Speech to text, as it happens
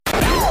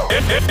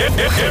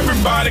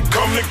Everybody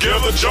come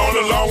together, join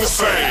along and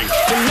sing.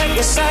 To make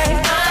you say,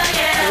 oh,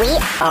 yeah. We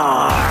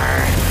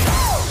are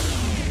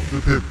the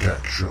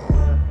PEBKAC Show.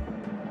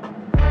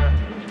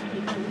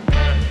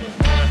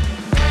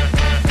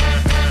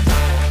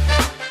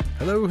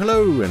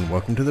 Hello, and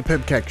welcome to the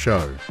PEBKAC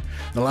Show.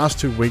 The last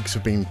 2 weeks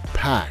have been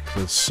packed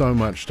with so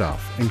much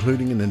stuff,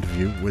 including an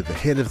interview with the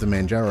head of the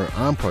Manjaro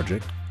ARM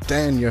project,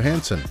 Dan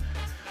Johansson.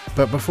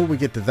 But before we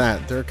get to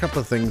that, there are a couple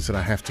of things that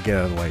I have to get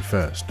out of the way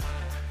first.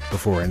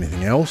 Before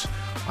anything else,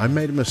 I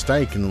made a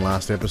mistake in the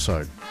last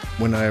episode.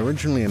 When I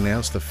originally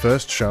announced the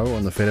first show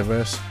on the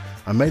Fediverse,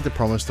 I made the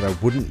promise that I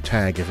wouldn't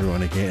tag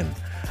everyone again.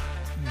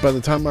 By the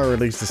time I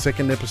released the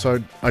second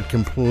episode, I'd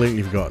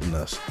completely forgotten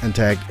this and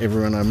tagged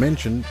everyone I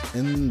mentioned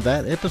in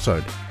that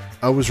episode.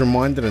 I was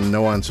reminded in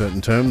no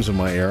uncertain terms of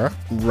my error.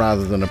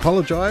 Rather than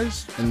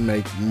apologise and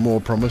make more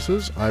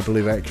promises, I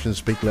believe actions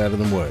speak louder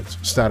than words.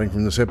 Starting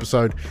from this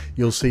episode,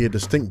 you'll see a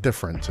distinct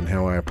difference in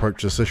how I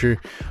approach this issue.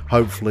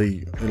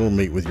 Hopefully, it'll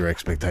meet with your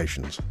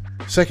expectations.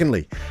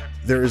 Secondly,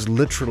 there is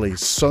literally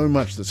so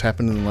much that's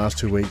happened in the last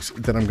 2 weeks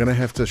that I'm going to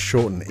have to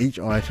shorten each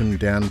item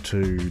down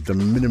to the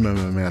minimum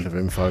amount of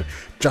info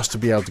just to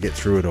be able to get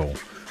through it all.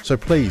 So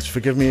please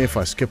forgive me if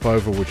I skip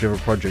over whichever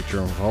project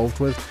you're involved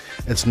with.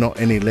 It's not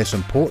any less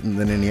important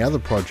than any other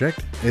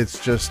project,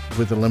 it's just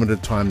with the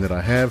limited time that I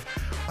have,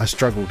 I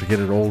struggle to get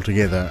it all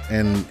together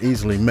and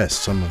easily miss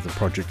some of the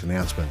project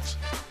announcements.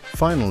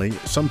 Finally,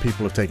 some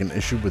people have taken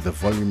issue with the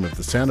volume of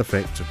the sound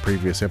effects of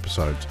previous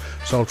episodes,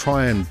 so I'll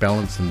try and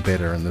balance them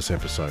better in this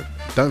episode.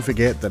 Don't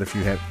forget that if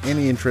you have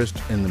any interest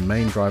in the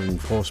main driving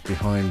force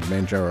behind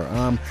Manjaro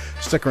ARM,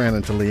 stick around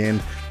until the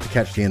end to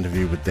catch the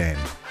interview with Dan.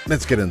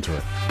 Let's get into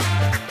it.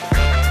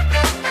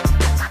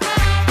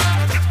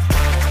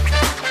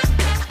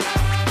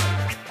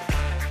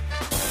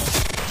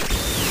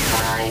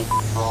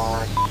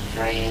 4,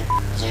 3,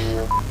 2,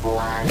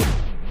 1.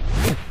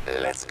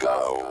 Let's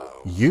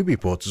go.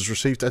 UbiPorts has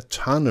received a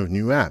ton of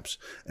new apps,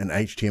 an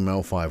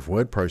HTML5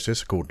 word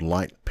processor called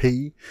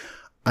Light-P,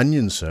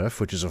 OnionSurf,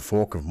 which is a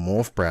fork of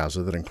Morph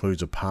browser that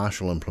includes a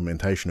partial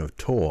implementation of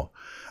Tor,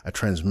 a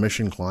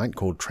transmission client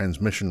called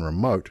Transmission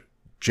Remote,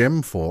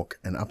 GemFork,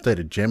 an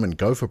updated Gem and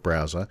Gopher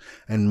browser,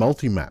 and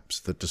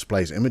Multimaps that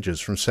displays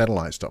images from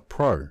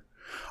satellites.pro.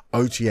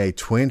 OTA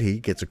 20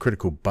 gets a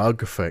critical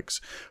bug fix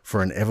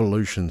for an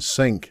evolution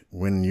sync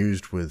when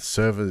used with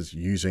servers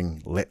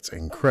using Let's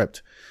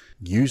Encrypt.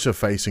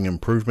 User-facing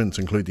improvements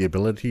include the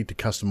ability to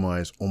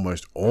customize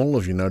almost all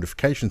of your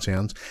notification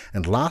sounds,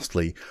 and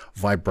lastly,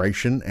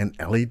 vibration and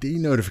LED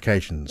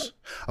notifications.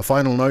 A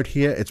final note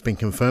here, it's been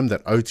confirmed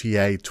that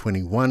OTA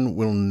 21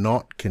 will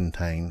not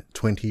contain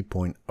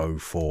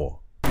 20.04.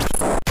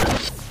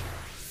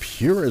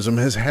 Purism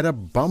has had a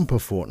bumper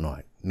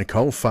fortnight.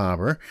 Nicole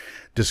Faber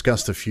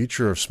discussed the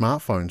future of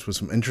smartphones with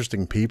some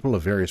interesting people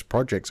of various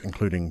projects,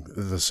 including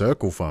the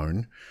Circle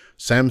phone,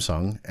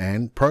 Samsung,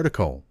 and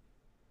Protocol.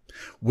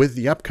 With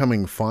the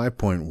upcoming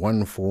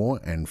 5.14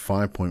 and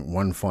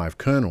 5.15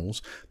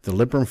 kernels, the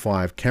Librem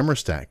 5 camera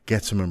stack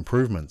gets some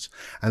improvements,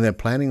 and they're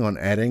planning on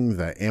adding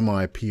the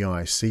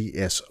MIPI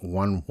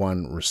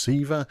CS11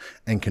 receiver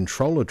and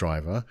controller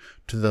driver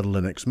to the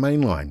Linux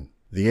mainline.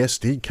 The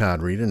SD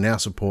card reader now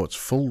supports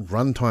full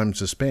runtime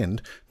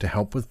suspend to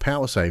help with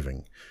power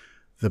saving.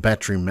 The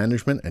battery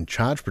management and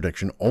charge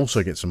prediction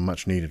also get some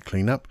much needed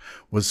cleanup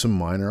with some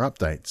minor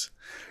updates.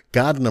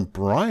 Gardner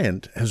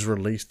Bryant has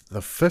released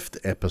the 5th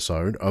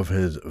episode of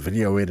his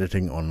Video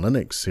Editing on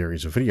Linux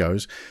series of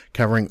videos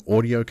covering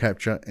audio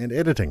capture and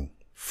editing.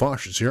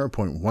 Phosh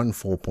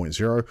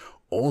 0.14.0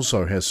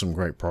 also has some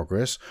great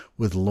progress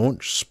with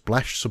launch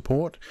splash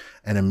support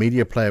and a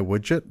media player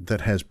widget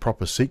that has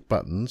proper seek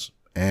buttons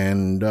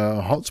and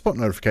a hotspot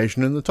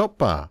notification in the top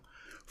bar.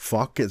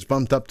 FOC gets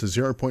bumped up to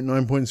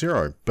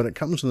 0.9.0, but it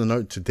comes with a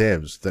note to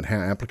devs that how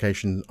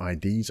application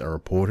IDs are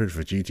reported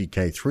for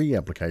GTK3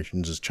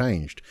 applications has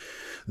changed.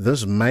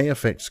 This may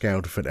affect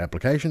scale to fit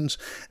applications,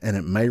 and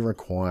it may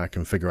require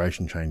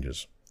configuration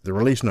changes. The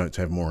release notes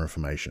have more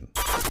information.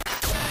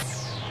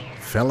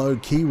 Fellow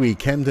Kiwi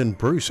Camden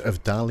Bruce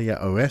of Dahlia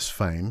OS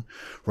fame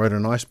wrote a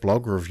nice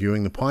blog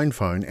reviewing the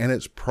PinePhone and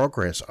its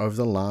progress over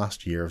the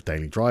last year of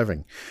daily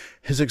driving.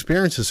 His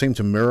experiences seem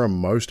to mirror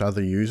most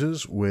other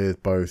users,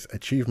 with both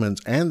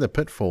achievements and the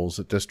pitfalls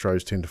that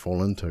distros tend to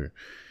fall into.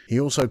 He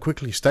also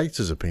quickly states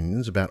his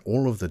opinions about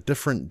all of the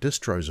different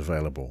distros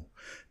available.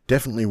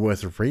 Definitely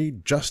worth a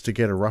read just to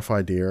get a rough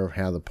idea of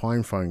how the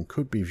PinePhone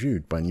could be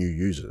viewed by new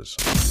users.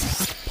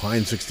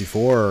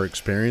 Pine64 are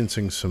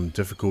experiencing some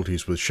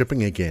difficulties with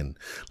shipping again.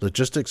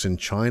 Logistics in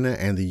China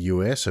and the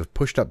US have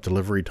pushed up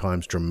delivery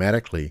times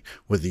dramatically,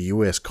 with the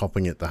US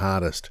copping it the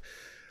hardest.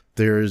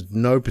 There is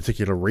no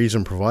particular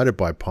reason provided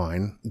by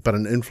Pine, but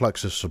an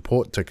influx of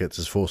support tickets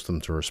has forced them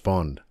to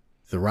respond.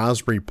 The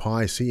Raspberry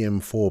Pi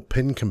CM4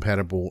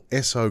 pin-compatible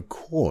SO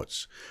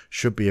quartz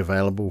should be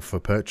available for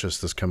purchase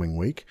this coming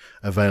week,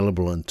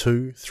 available in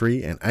 2,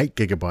 3 and 8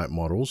 GB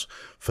models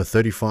for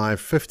 $35,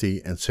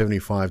 $50 and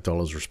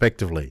 $75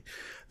 respectively.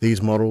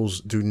 These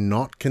models do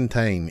not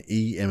contain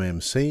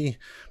eMMC,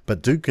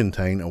 but do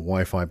contain a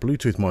Wi-Fi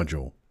Bluetooth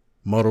module.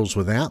 Models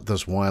without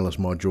this wireless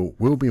module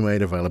will be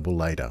made available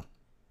later.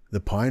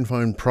 The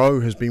PinePhone Pro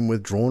has been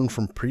withdrawn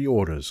from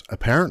pre-orders.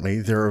 Apparently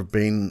there have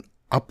been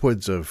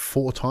upwards of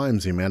 4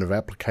 times the amount of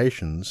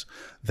applications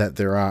that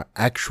there are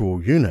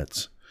actual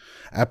units.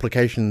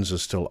 Applications are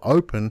still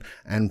open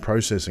and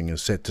processing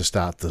is set to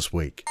start this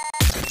week.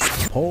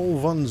 Paul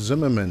von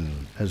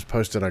Zimmerman has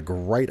posted a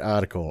great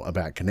article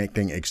about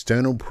connecting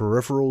external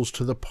peripherals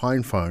to the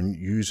PinePhone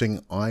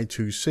using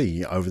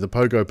I2C over the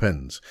pogo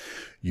pins.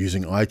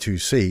 Using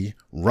I2C,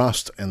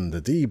 Rust and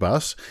the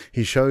D-Bus,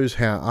 he shows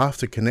how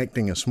after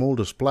connecting a small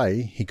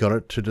display, he got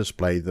it to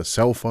display the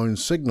cell phone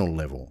signal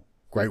level.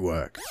 Great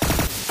work.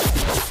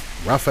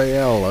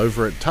 Raphael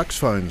over at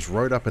TuxPhones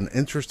wrote up an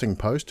interesting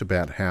post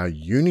about how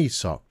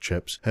Unisoc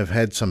chips have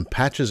had some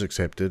patches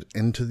accepted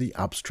into the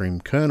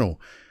upstream kernel.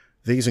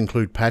 These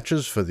include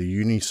patches for the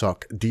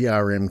Unisoc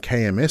DRM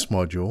KMS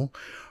module,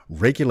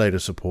 regulator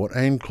support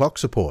and clock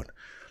support.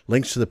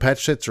 Links to the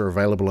patch sets are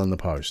available in the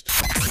post.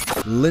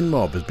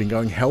 Linmob has been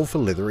going hell for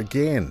leather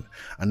again.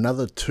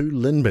 Another 2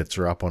 Linbits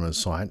are up on his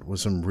site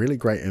with some really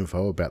great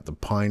info about the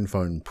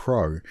PinePhone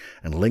Pro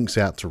and links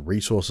out to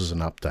resources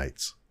and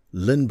updates.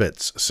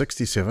 Linbits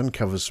 67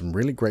 covers some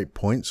really great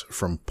points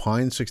from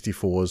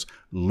Pine64's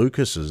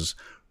Lucas's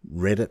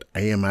Reddit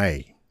AMA.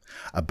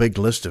 A big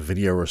list of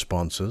video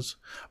responses,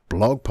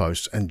 blog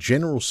posts and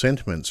general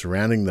sentiment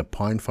surrounding the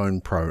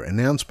PinePhone Pro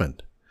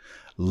announcement.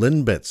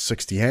 Linbits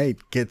 68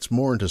 gets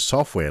more into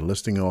software,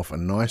 listing off a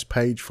nice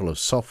page full of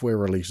software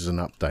releases and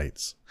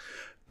updates.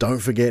 Don't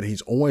forget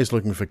he's always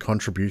looking for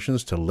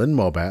contributions to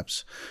Linmob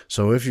apps,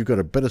 so if you've got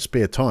a bit of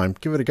spare time,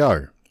 give it a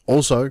go.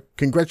 Also,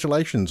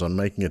 congratulations on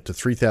making it to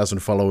 3,000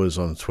 followers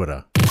on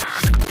Twitter.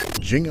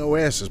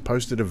 JingOS has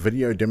posted a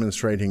video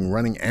demonstrating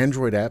running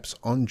Android apps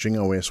on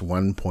JingOS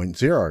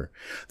 1.0.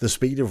 The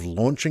speed of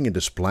launching and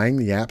displaying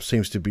the app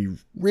seems to be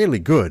really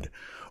good.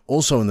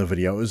 Also in the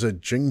video is a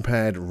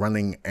JingPad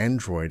running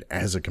Android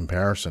as a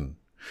comparison.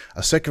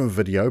 A second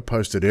video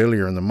posted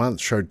earlier in the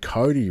month showed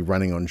Kodi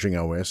running on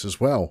JingOS as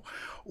well.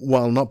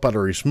 While not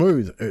buttery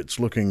smooth, it's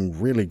looking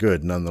really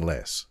good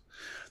nonetheless.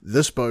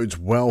 This bodes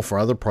well for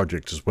other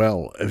projects as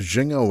well. If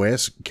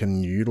JingOS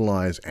can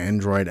utilize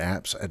Android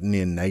apps at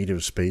near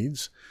native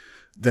speeds,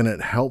 then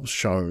it helps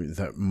show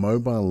that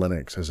mobile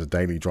Linux as a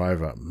daily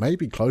driver may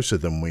be closer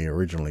than we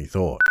originally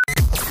thought.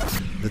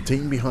 The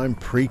team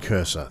behind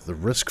Precursor, the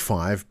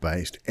RISC-V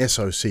based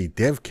SoC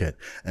dev kit,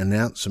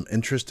 announced some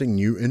interesting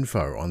new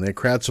info on their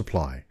crowd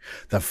supply.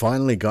 They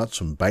finally got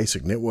some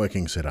basic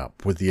networking set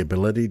up with the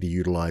ability to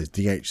utilize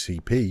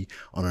DHCP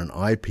on an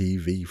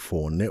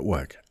IPv4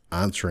 network,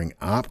 answering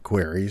ARP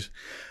queries,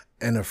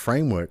 and a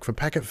framework for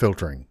packet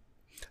filtering.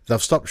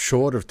 They've stopped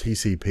short of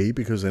TCP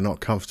because they're not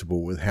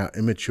comfortable with how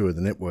immature the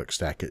network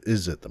stack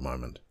is at the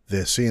moment.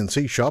 Their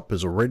CNC shop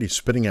is already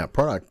spitting out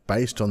product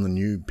based on the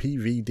new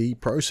PVD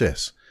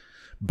process.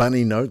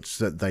 Bunny notes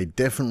that they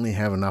definitely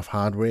have enough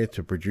hardware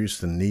to produce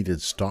the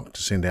needed stock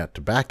to send out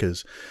to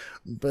backers,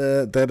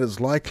 but that it's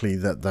likely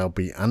that they'll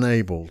be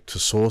unable to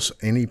source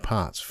any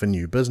parts for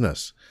new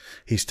business.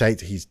 He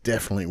states he's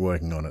definitely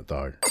working on it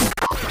though.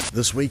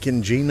 This Week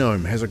in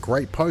Genome has a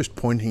great post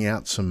pointing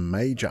out some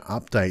major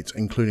updates,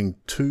 including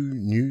 2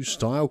 new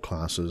style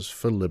classes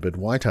for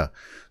libidwriter,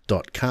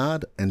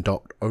 .card and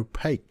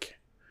 .opaque.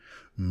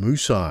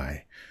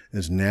 Musai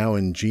is now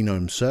in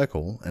Genome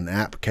Circle, an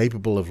app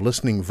capable of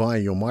listening via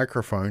your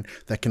microphone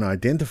that can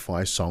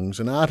identify songs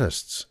and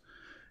artists.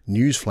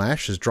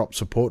 Newsflash has dropped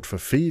support for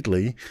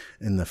Feedly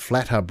in the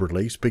FlatHub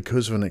release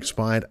because of an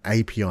expired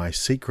API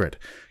secret.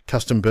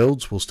 Custom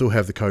builds will still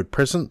have the code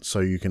present, so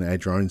you can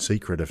add your own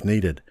secret if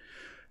needed.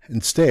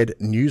 Instead,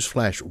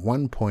 Newsflash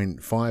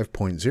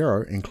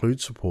 1.5.0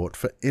 includes support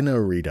for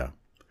InnoReader.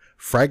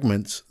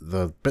 Fragments,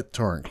 the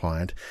BitTorrent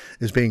client,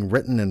 is being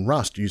written in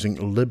Rust using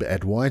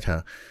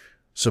libadwaita.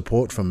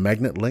 Support for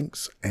magnet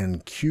links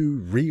and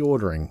queue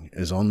reordering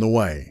is on the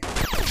way.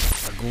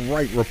 A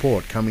great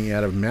report coming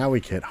out of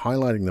MauiKit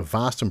highlighting the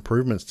vast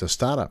improvements to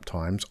startup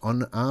times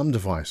on ARM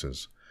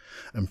devices.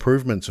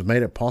 Improvements have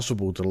made it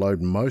possible to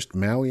load most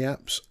Maui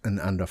apps in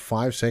under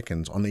 5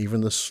 seconds on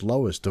even the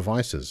slowest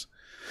devices.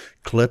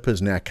 Clip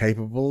is now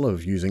capable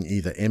of using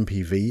either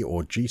MPV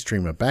or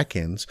GStreamer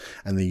backends,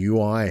 and the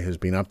UI has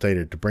been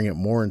updated to bring it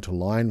more into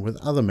line with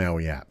other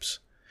Maui apps.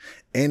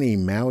 Any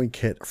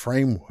MauiKit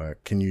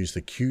framework can use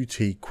the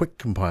Qt Quick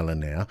Compiler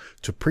now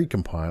to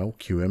precompile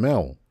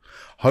QML.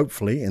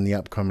 Hopefully, in the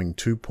upcoming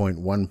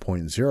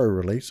 2.1.0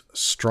 release,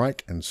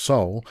 Strike and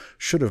Sol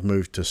should have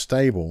moved to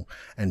stable,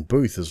 and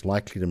Booth is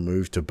likely to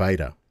move to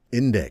beta.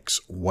 Index,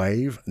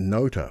 Wave,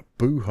 Nota,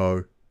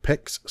 Booho,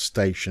 Pix,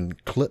 Station,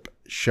 Clip,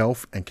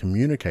 Shelf, and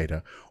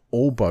Communicator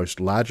all boast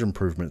large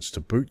improvements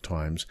to boot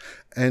times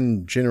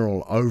and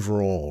general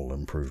overall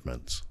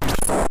improvements.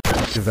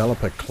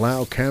 Developer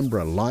Cloud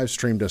Canberra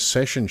live-streamed a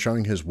session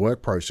showing his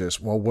work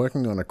process while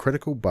working on a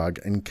critical bug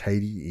in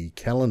KDE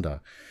Calendar.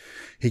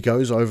 He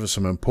goes over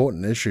some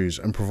important issues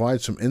and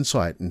provides some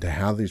insight into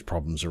how these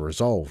problems are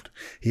resolved.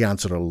 He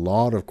answered a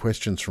lot of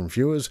questions from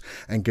viewers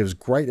and gives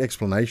great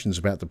explanations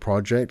about the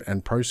project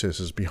and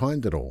processes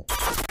behind it all.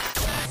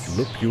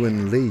 Lup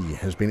Yuan Lee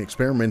has been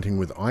experimenting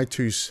with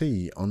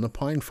I2C on the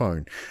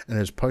PinePhone and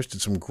has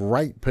posted some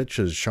great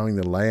pictures showing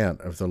the layout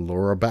of the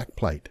LoRa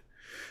backplate.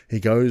 He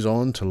goes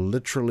on to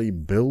literally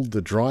build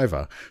the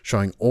driver,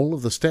 showing all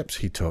of the steps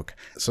he took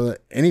so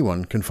that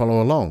anyone can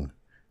follow along.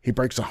 He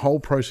breaks the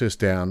whole process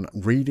down,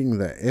 reading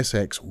the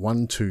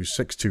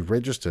SX1262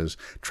 registers,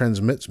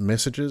 transmits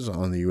messages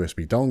on the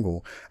USB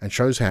dongle, and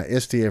shows how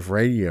SDF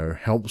radio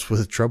helps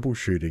with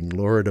troubleshooting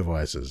LoRa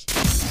devices.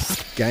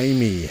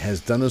 Gamey has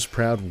done us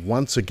proud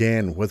once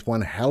again with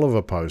one hell of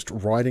a post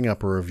writing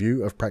up a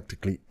review of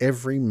practically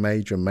every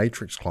major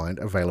Matrix client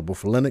available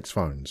for Linux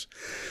phones.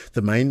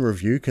 The main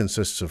review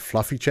consists of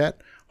FluffyChat,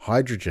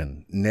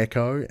 Hydrogen,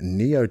 Neko,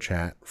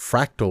 NeoChat,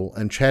 Fractal,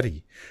 and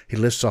Chatty. He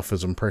lists off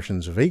his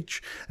impressions of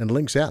each and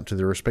links out to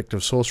their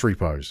respective source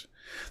repos.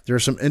 There are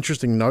some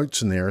interesting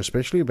notes in there,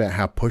 especially about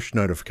how push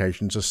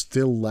notifications are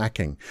still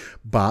lacking,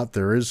 but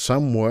there is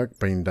some work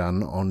being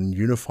done on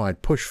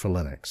unified push for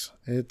Linux.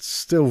 It's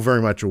still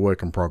very much a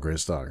work in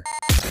progress though.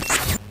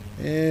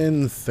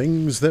 In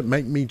things that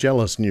make me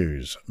jealous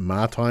news,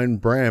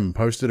 Martijn Bram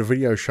posted a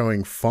video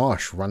showing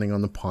Fosh running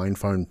on the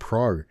PinePhone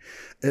Pro.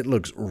 It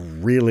looks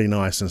really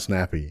nice and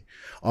snappy.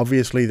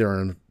 Obviously there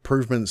are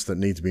improvements that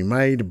need to be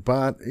made,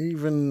 but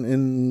even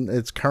in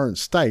its current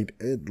state,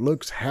 it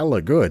looks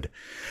hella good.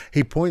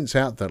 He points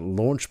out that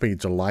launch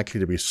speeds are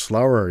likely to be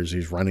slower as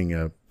he's running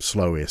a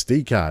slow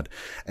SD card.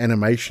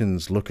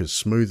 Animations look as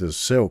smooth as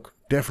silk.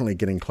 Definitely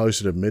getting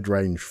closer to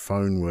mid-range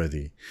phone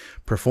worthy.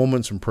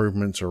 Performance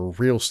improvements are a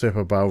real step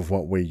above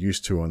what we're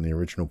used to on the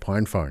original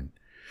PinePhone.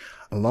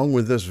 Along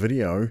with this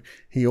video,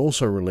 he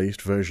also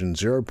released version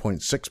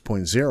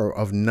 0.6.0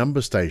 of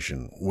Number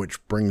Station,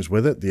 which brings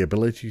with it the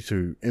ability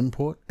to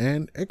import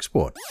and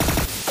export.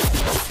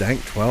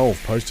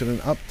 Dank12 posted an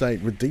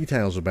update with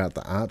details about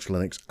the Arch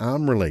Linux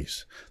ARM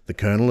release. The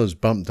kernel is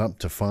bumped up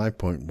to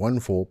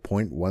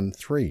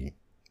 5.14.13.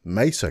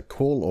 Mesa,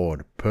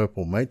 CallOrd,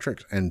 Purple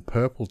Matrix, and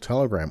Purple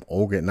Telegram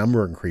all get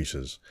number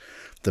increases.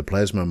 The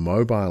Plasma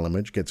mobile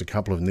image gets a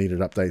couple of needed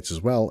updates as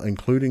well,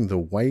 including the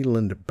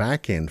Wayland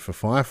backend for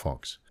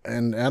Firefox.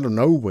 And out of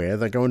nowhere,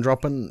 they go and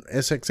drop an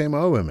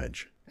SXMO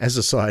image. As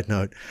a side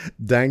note,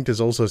 Dank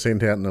has also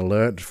sent out an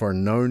alert for a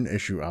known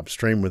issue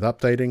upstream with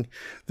updating.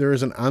 There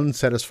is an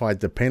unsatisfied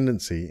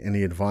dependency, and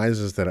he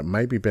advises that it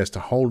may be best to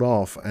hold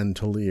off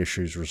until the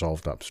issue is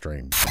resolved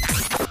upstream.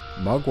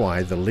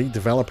 Mogwai, the lead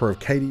developer of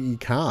KDE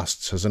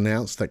Casts, has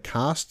announced that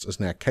Casts is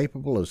now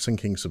capable of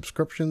syncing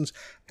subscriptions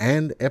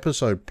and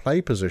episode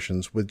play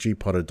positions with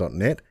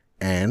gpodder.net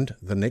and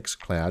the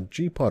Nextcloud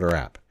gpodder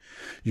app.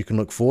 You can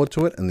look forward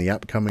to it in the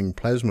upcoming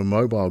Plasma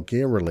Mobile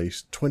Gear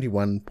release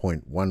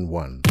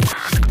 21.11.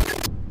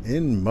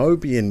 In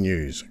Mobian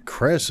news,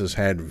 Chris has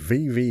had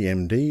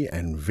VVMD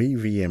and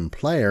VVM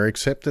Player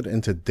accepted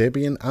into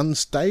Debian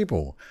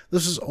Unstable.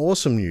 This is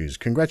awesome news.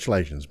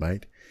 Congratulations,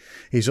 mate.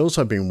 He's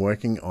also been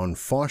working on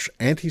Fosh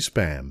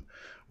Anti-Spam,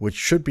 which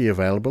should be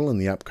available in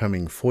the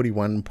upcoming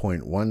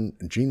 41.1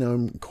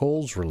 Genome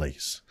Calls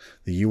release.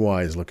 The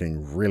UI is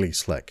looking really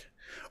slick.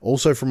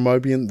 Also from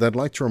Mobian, they'd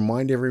like to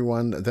remind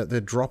everyone that they're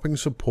dropping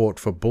support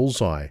for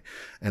Bullseye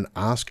and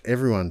ask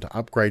everyone to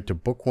upgrade to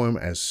Bookworm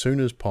as soon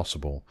as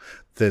possible.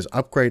 There's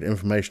upgrade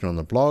information on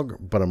the blog,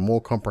 but a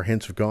more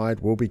comprehensive guide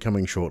will be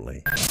coming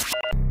shortly.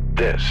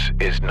 This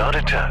is not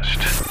a test.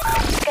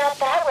 Got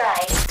that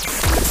right.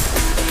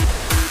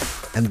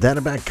 And that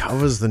about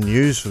covers the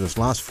news for this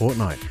last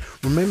fortnight.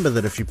 Remember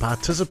that if you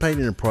participate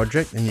in a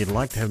project and you'd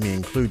like to have me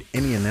include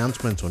any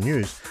announcements or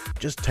news,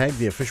 just tag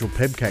the official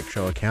PEBKAC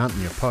Show account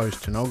in your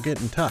post and I'll get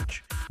in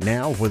touch.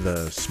 Now, with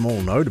a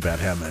small note about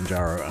how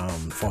Manjaro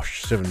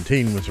Fosh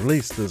 17 was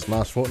released this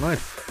last fortnight,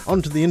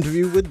 on to the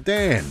interview with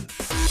Dan.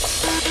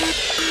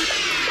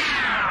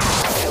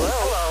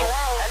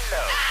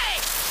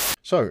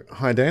 So,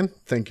 hi Dan,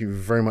 thank you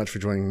very much for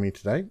joining me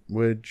today.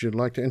 Would you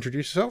like to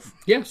introduce yourself?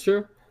 Yeah,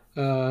 sure.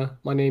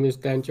 My name is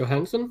Dan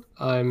Johansson.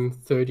 I'm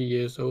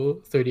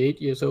 38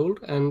 years old,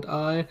 and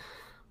I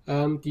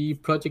am the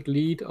project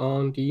lead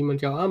on the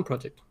Manjaro ARM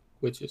project,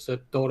 which is a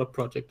daughter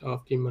project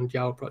of the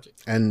Manjaro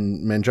project.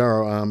 And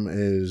Manjaro ARM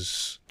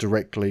is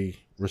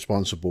directly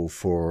responsible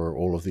for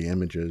all of the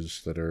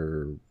images that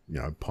are,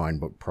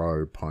 Pinebook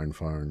Pro,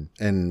 PinePhone,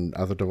 and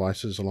other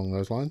devices along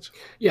those lines?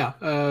 Yeah,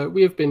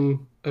 we have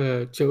been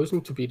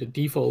chosen to be the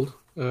default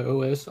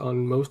OS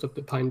on most of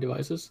the Pine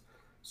devices.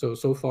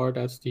 So far,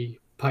 that's the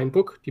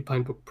Pinebook, the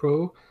Pinebook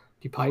Pro,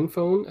 the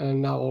PinePhone,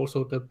 and now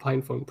also the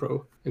PinePhone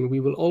Pro. And we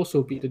will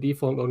also be the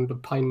default on the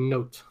Pine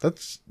Note.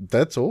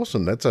 That's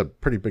awesome. That's a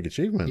pretty big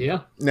achievement.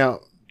 Yeah.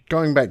 Now,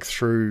 going back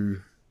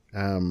through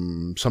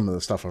some of the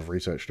stuff I've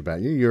researched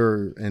about you,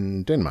 you're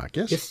in Denmark,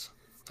 yes? Yes.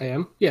 I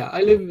am. Yeah,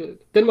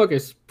 Denmark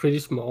is pretty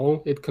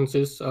small. It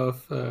consists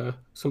of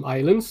some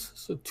islands,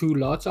 so 2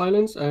 large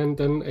islands, and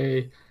then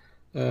a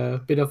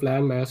bit of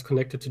landmass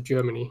connected to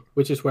Germany,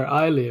 which is where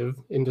I live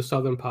in the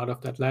southern part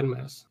of that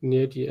landmass,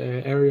 near the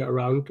area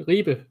around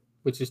Ribe,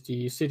 which is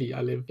the city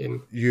I live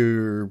in.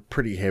 You're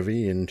pretty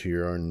heavy into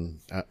your own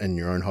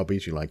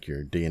hobbies. You like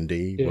your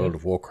D&D, Yeah. World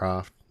of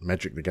Warcraft,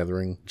 Magic the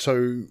Gathering.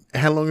 So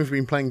how long have you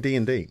been playing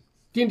D&D?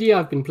 D&D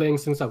I've been playing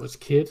since I was a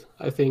kid.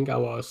 I think I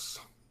was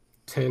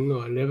 10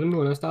 or 11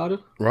 when I started.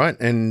 Right,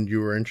 and you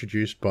were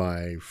introduced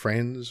by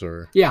friends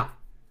or... Yeah,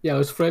 it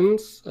was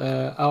friends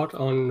out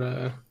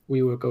on...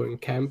 we were going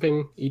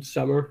camping each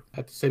summer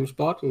at the same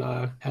spot, and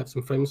I had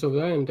some friends over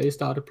there, and they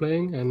started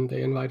playing, and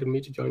they invited me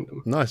to join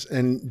them. Nice.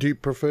 And do you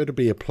prefer to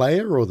be a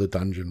player or the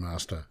dungeon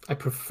master? I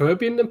prefer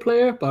being the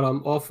player, but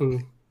I'm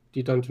often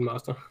the dungeon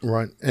master.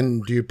 Right.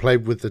 And do you play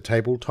with the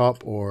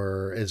tabletop,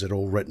 or is it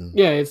all written?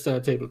 Yeah, it's a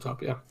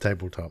tabletop, yeah.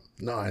 Tabletop.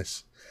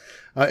 Nice.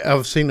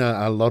 I've seen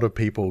a lot of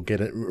people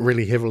get it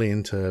really heavily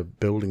into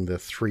building the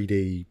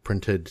 3D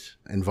printed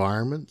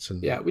environments.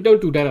 And Yeah, we don't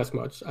do that as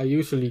much. I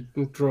usually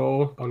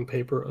draw on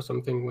paper or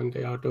something when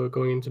they are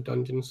going into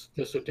dungeons,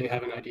 just so they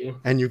have an idea.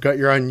 And you've got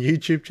your own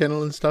YouTube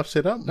channel and stuff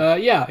set up?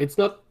 Yeah, it's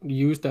not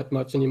used that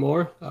much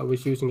anymore. I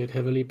was using it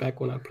heavily back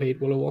when I played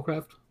World of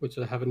Warcraft, which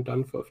I haven't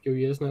done for a few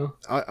years now.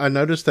 I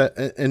noticed that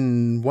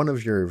in one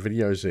of your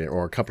videos there,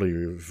 or a couple of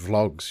your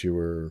vlogs, you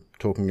were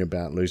talking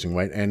about losing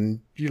weight, and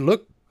you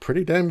look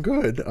pretty damn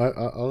good.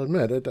 I'll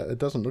admit, it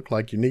doesn't look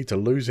like you need to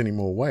lose any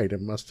more weight. It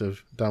must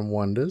have done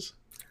wonders.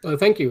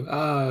 Thank you.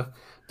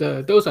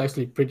 Those are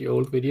actually pretty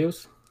old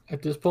videos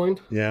at this point.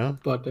 Yeah.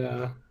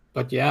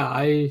 But yeah,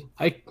 I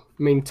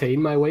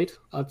maintain my weight,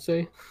 I'd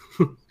say,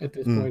 at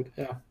this point.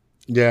 Yeah.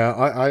 Yeah,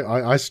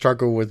 I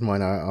struggle with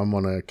mine. I'm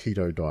on a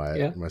keto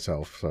diet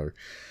myself. So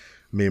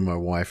me and my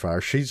wife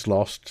are. She's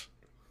lost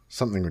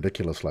something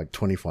ridiculous like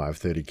 25,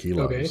 30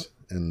 kilos. Okay.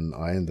 And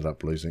I ended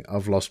up losing.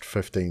 I've lost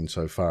 15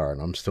 so far,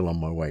 and I'm still on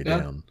my way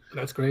down.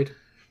 That's great.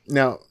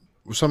 Now,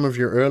 some of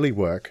your early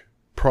work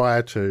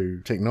prior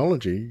to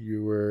technology,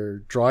 you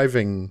were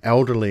driving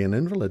elderly and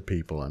invalid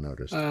people, I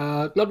noticed.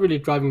 Not really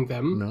driving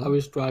them. No? I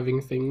was driving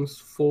things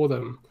for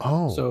them.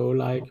 Oh. So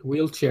like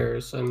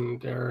wheelchairs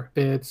and their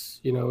beds,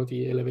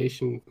 the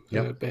elevation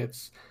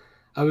beds.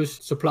 I was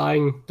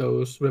supplying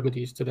those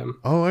remedies to them.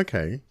 Oh,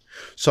 okay.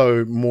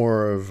 So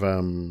more of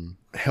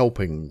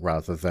helping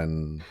rather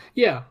than...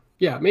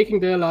 Yeah, making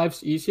their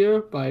lives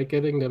easier by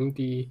getting them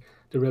the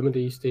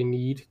remedies they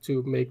need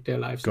to make their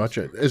lives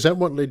Gotcha. easier. Is that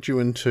what led you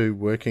into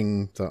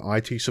working the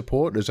IT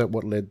support? Is that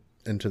what led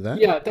into that?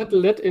 Yeah, that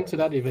led into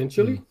that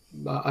eventually.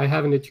 I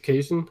have an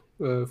education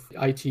of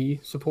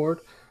IT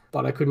support,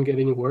 but I couldn't get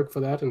any work for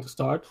that in the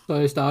start. So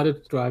I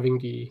started driving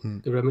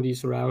the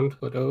remedies around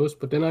for those,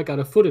 but then I got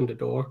a foot in the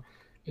door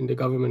in the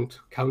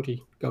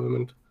county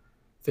government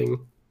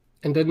thing.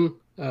 And then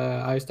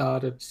I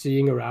started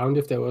seeing around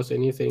if there was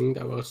anything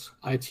that was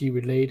IT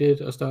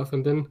related or stuff.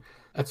 And then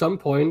at some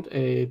point,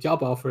 a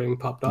job offering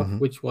popped up,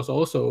 which was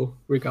also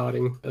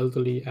regarding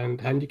elderly and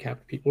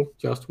handicapped people,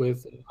 just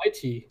with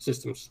IT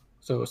systems.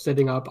 So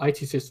setting up IT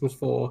systems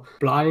for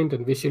blind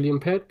and visually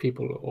impaired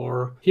people,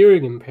 or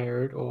hearing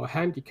impaired or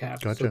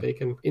handicapped, so they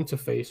can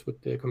interface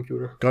with the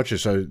computer. Gotcha.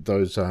 So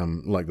those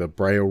like the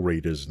braille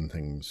readers and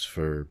things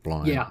for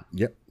blind. Yeah.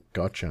 Yep.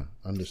 Gotcha.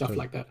 Understood. Stuff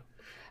like that.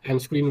 And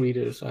screen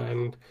readers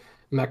and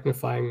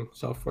magnifying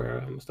software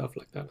and stuff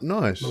like that.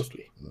 Nice.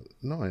 Mostly.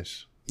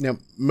 Nice. Now,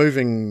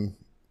 moving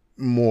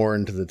more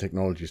into the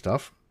technology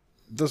stuff,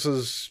 this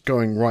is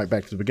going right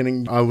back to the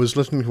beginning. I was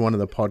listening to one of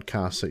the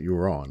podcasts that you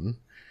were on.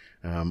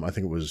 I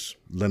think it was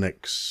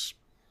Linux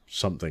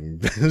something.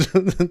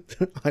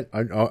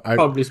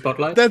 Probably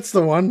Spotlight. That's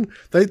the one.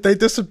 They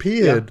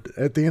disappeared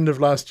at the end of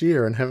last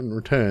year and haven't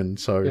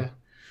returned. So Yeah.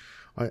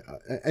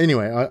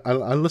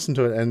 I listened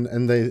to it,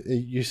 and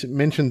you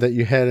mentioned that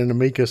you had an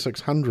Amiga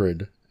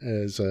 600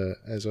 as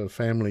a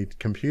family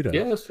computer.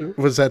 Yeah, that's true.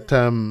 Was that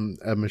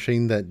a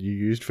machine that you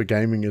used for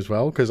gaming as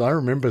well? Because I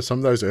remember some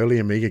of those early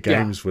Amiga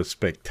games were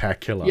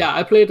spectacular. Yeah,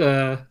 I played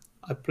a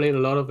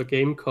lot of a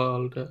game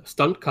called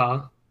Stunt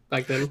Car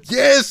back then.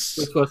 Yes!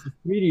 Which was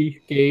a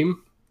 3D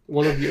game,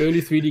 one of the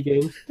early 3D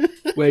games,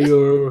 where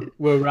you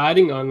were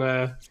riding on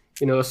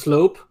a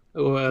slope,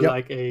 or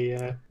like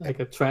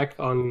a track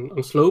on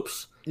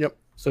slopes. Yep.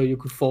 So you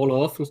could fall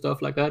off and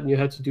stuff like that, and you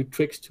had to do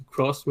tricks to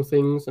cross some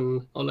things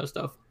and all that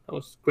stuff. That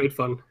was great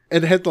fun.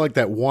 It had like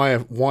that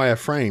wire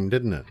frame,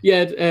 didn't it?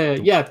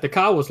 Yeah, the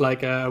car was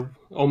like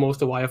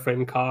almost a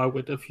wireframe car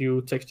with a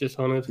few textures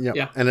on it. Yep.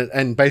 Yeah.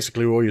 And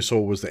basically all you saw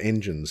was the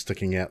engine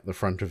sticking out the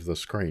front of the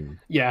screen.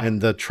 Yeah.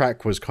 And the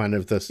track was kind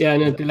of this... Yeah,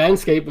 and the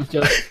landscape was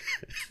just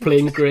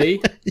plain grey.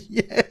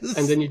 Yes.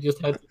 And then you just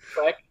had the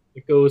track.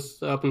 It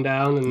goes up and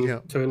down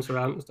and turns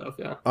around and stuff,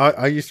 yeah.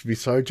 I used to be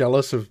so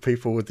jealous of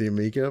people with the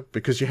Amiga,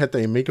 because you had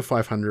the Amiga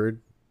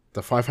 500,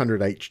 the 500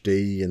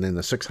 HD, and then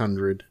the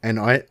 600. And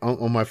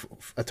on my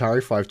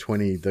Atari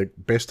 520, the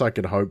best I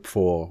could hope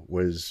for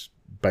was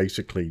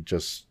basically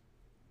just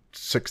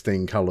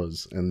 16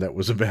 colors, and that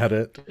was about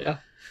it. Yeah.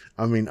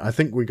 I mean, I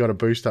think we got a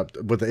boost up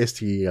with the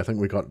STE. I think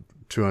we got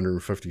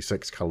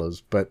 256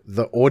 colors, but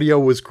the audio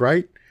was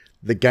great.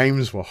 The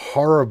games were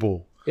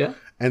horrible. Yeah.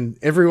 And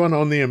everyone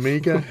on the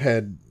Amiga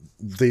had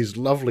these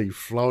lovely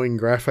flowing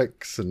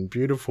graphics and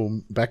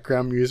beautiful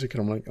background music.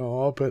 And I'm like,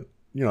 oh, but,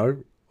 you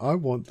know, I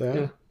want that.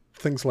 Yeah.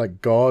 Things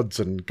like Gods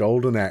and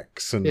Golden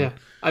Axe. And Yeah.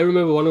 I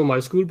remember one of my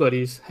school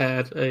buddies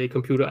had a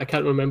computer. I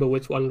can't remember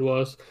which one it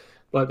was,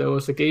 but there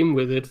was a game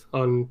with it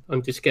on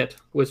diskette,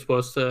 which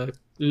was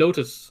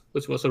Lotus,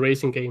 which was a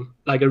racing game,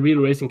 like a real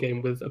racing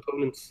game with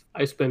opponents.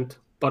 I spent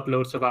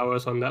buttloads of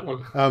hours on that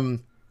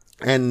one.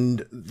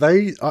 And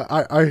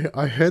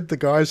I heard the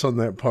guys on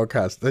that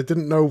podcast, they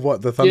didn't know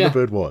what the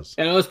Thunderbird was.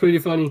 And that was pretty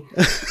funny.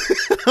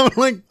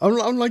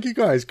 I'm like, you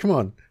guys, come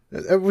on.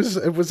 It was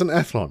an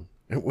Athlon.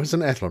 It was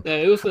an Athlon.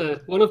 It was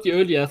one of the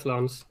early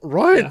Athlons.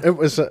 Right. Yeah. It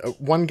was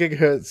 1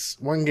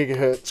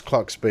 gigahertz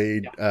clock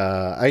speed,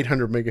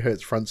 800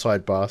 megahertz front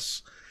side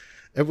bus.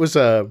 It was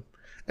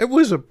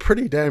a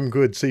pretty damn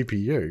good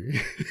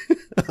CPU.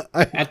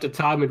 At the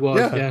time it was,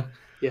 yeah.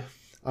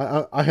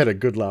 I had a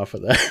good laugh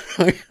at that.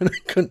 I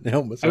couldn't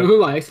help myself. I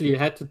remember I actually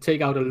had to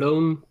take out a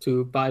loan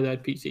to buy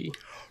that PC.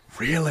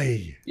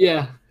 Really?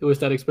 Yeah, it was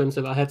that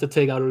expensive. I had to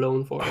take out a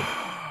loan for it.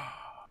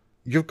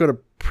 You've got a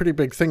pretty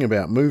big thing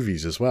about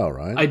movies as well,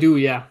 right? I do,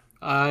 yeah.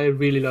 I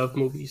really love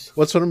movies.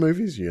 What sort of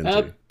movies are you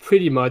into?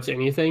 Pretty much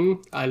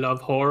anything. I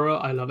love horror.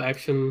 I love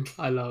action.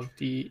 I love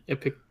the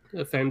epic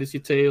fantasy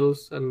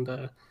tales and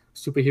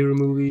superhero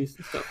movies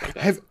and stuff like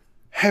that.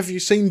 Have you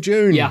seen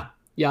Dune?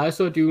 Yeah, I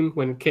saw Dune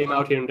when it came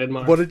out here in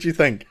Denmark. What did you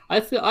think? I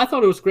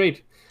thought it was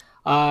great.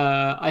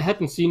 I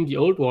hadn't seen the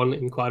old one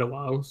in quite a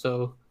while,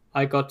 so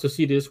I got to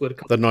see this with a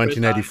couple the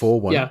 1984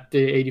 one. Yeah, the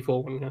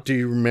 84 one. Yeah. Do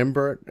you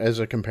remember it as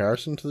a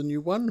comparison to the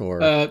new one,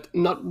 or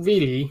not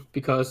really,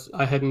 because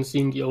I hadn't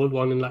seen the old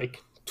one in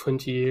like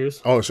 20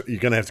 years. Oh, so you're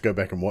gonna have to go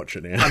back and watch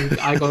it now.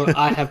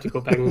 I have to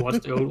go back and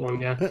watch the old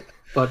one, yeah.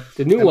 But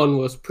the new one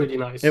was pretty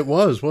nice. It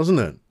was, wasn't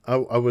it?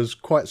 I was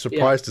quite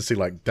surprised to see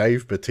like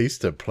Dave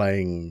Bautista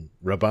playing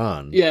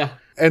Raban. Yeah.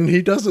 And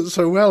he does it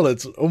so well,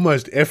 it's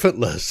almost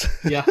effortless.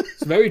 Yeah,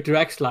 it's very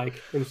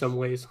Drax-like in some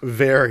ways.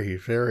 Very,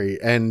 very.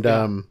 And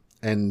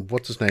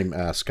what's his name?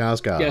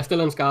 Skarsgård. Yeah,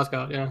 Stellan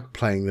Skarsgård, yeah.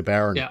 Playing the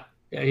Baron. Yeah,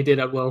 he did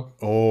that well.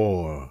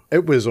 Oh,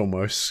 it was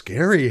almost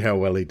scary how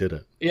well he did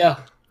it.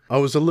 Yeah. I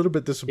was a little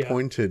bit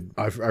disappointed.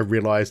 I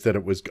realized that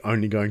it was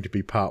only going to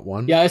be part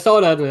one. Yeah, I saw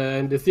that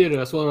in the theater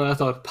as well, and I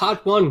thought,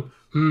 part one?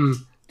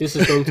 This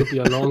is going to be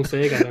a long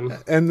saga then.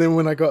 And then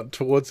when I got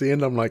towards the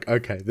end, I'm like,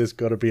 okay, there's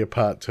got to be a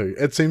part two.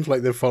 It seems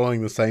like they're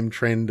following the same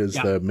trend as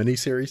the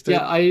miniseries did.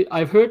 Yeah,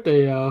 I've heard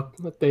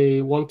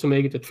they want to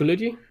make it a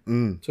trilogy.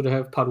 So they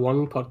have part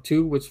one, part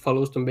two, which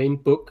follows the main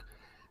book.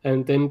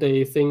 And then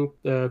they think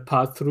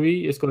part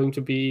three is going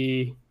to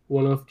be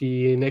one of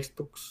the next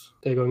books.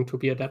 They're going to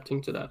be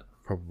adapting to that.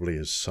 Probably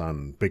his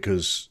son,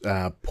 because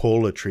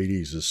Paul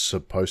Atreides is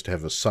supposed to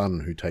have a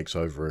son who takes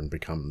over and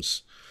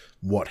becomes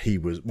what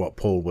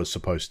Paul was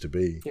supposed to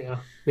be. Yeah,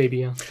 maybe,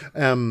 yeah.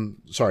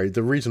 Sorry,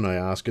 the reason I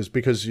ask is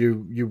because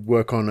you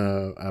work on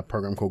a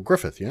program called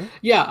Griffith, yeah?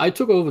 Yeah, I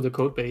took over the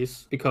code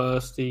base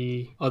because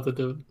the other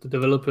the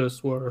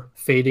developers were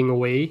fading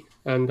away,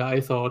 and I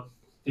thought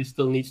it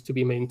still needs to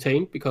be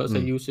maintained because I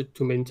use it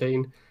to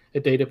maintain a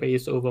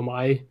database over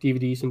my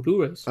DVDs and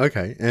Blu-rays.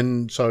 Okay,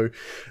 and so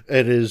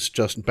it is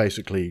just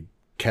basically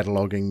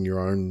cataloging your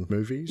own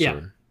movies? Yeah.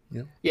 Or?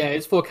 Yeah,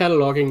 it's for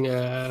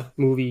cataloging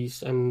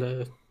movies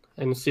and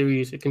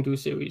series. It can do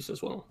series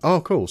as well.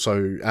 Oh, cool.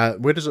 So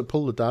where does it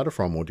pull the data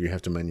from, or do you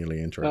have to manually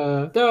enter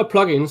it? There are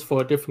plugins for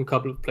a different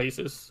couple of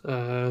places.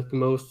 The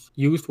most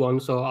used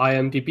ones are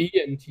IMDb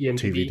and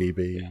TMDb.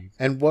 TVDB. Yeah.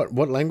 And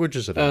what language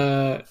is it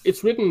in?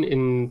 It's written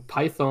in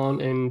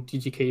Python and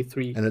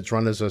GTK3. And it's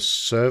run as a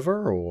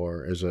server,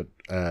 or is it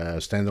a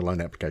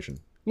standalone application?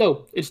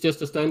 No, it's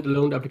just a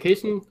standalone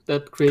application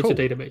that creates a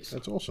database.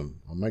 That's awesome.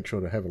 I'll make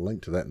sure to have a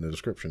link to that in the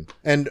description.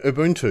 And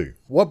Ubuntu.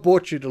 What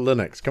brought you to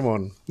Linux? Come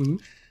on. Mm-hmm.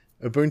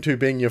 Ubuntu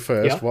being your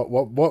first,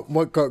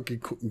 what got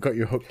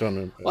you hooked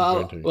on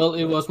Ubuntu? Well,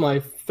 it was my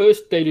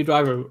first daily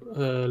driver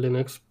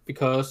Linux,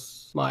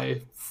 because my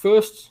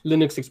first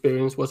Linux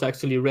experience was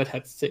actually Red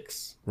Hat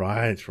 6.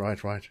 Right.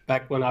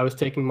 Back when I was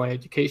taking my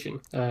education,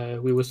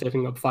 we were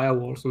setting up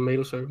firewalls and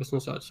mail servers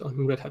and such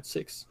on Red Hat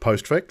 6.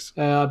 Postfix?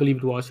 I believe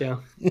it was, yeah.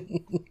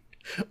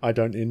 I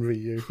don't envy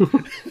you.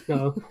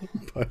 No.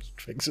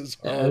 Postfix is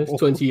horrible. It was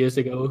 20 years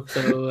ago,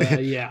 so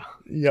yeah.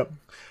 Yep.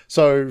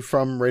 So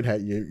from Red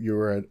Hat, you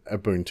were at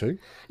Ubuntu?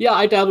 Yeah,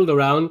 I dabbled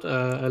around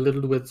a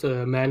little with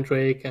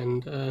Mandrake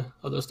and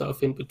other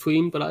stuff in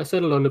between, but I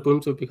settled on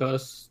Ubuntu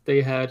because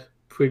they had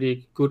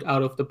pretty good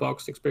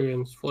out-of-the-box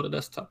experience for the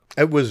desktop.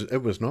 It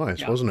was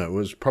nice, Yeah. wasn't it? It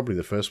was probably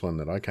the first one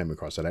that I came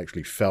across that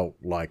actually felt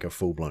like a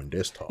full-blown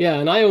desktop. Yeah,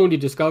 and I only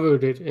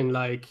discovered it in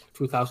like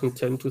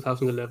 2010,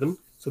 2011.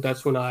 So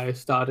that's when I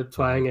started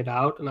trying it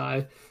out, and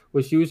I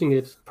was using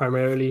it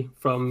primarily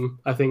from,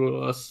 I think it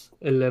was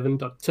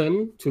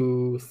 11.10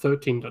 to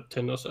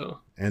 13.10 or so.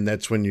 And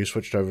that's when you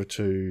switched over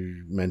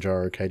to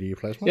Manjaro KDE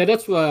Plasma? Yeah,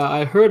 that's where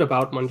I heard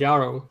about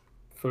Manjaro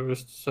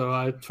first. So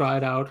I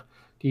tried out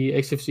the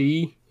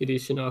XFCE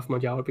edition of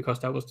Manjaro because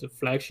that was the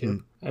flagship.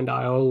 And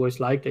I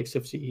always liked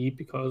XFCE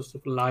because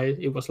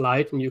it was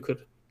light and you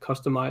could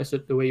customize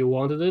it the way you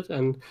wanted it.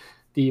 And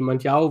the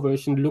Manjaro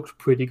version looked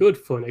pretty good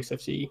for an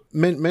XFCE.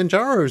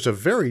 Manjaro is a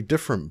very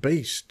different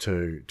beast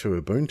to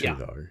Ubuntu,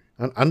 though.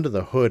 And under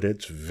the hood,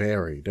 it's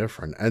very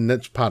different. And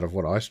that's part of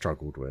what I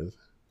struggled with.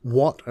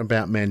 What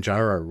about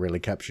Manjaro really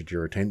captured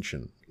your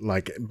attention?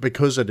 Like,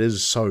 because it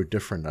is so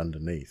different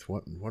underneath,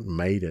 what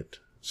made it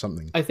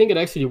something? I think it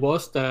actually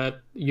was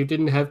that you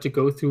didn't have to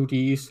go through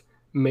these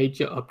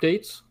major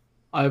updates.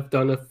 I've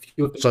done a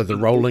few. So the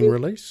rolling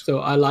release? So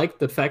I liked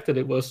the fact that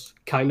it was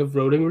kind of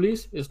rolling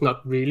release. It's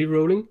not really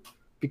rolling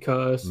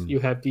because you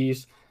have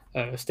these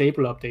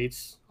stable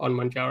updates on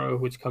Manjaro,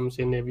 which comes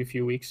in every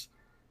few weeks,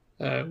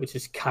 which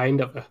is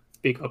kind of a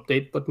big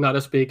update, but not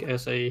as big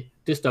as a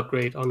dist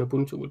upgrade on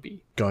Ubuntu would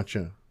be.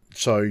 Gotcha.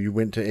 So you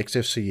went to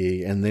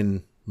XFCE and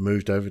then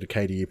moved over to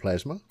KDE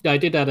Plasma? Yeah, I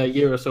did that a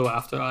year or so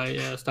after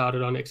I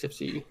started on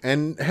XFCE.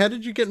 And how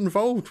did you get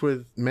involved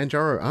with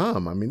Manjaro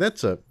ARM? I mean,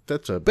 that's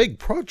a big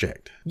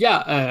project.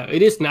 Yeah,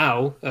 it is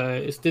now.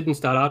 It didn't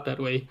start out that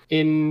way.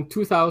 In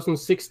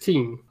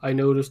 2016, I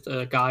noticed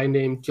a guy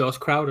named Josh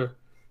Crowder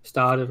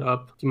started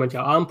up the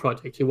Manjaro ARM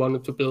project. He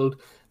wanted to build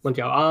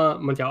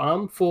Manjaro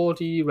ARM for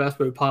the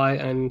Raspberry Pi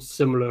and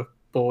similar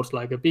boards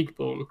like a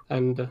BeagBone.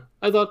 And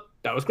I thought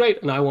that was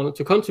great, and I wanted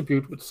to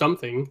contribute with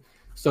something.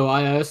 So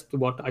I asked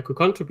what I could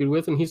contribute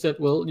with, and he said,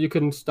 well, you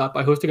can start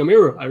by hosting a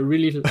mirror. I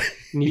really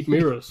need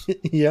mirrors.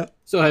 Yeah.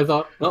 So I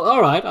thought, well, all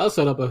right, I'll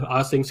set up a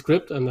rsync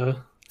script and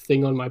a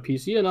thing on my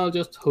PC, and I'll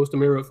just host a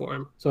mirror for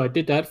him. So I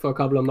did that for a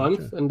couple of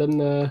months, and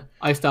then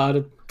I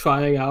started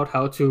trying out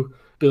how to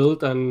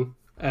build a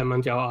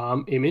Manjaro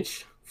ARM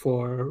image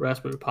for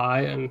Raspberry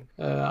Pi, and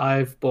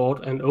I've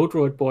bought an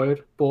Odroid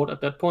board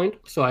at that point.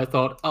 So I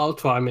thought I'll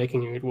try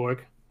making it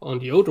work on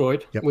the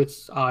Odroid, which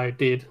I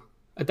did.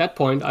 At that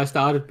point, I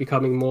started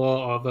becoming more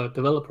of a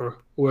developer,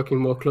 working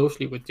more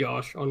closely with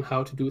Josh on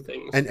how to do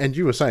things. And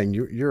you were saying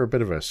you're a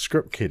bit of a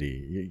script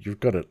kiddie. You've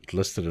got it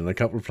listed in a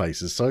couple of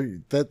places. So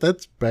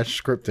that's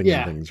bash scripting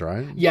and things,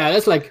 right? Yeah,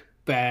 that's like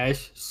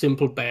bash,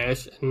 simple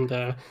bash. And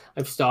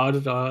I've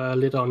started a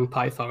little on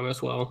Python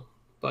as well.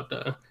 But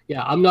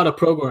yeah, I'm not a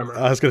programmer.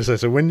 I was going to say,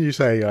 so when you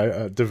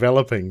say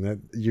developing, that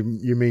you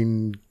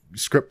mean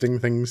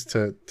scripting things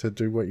to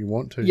do what you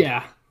want to?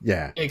 Yeah.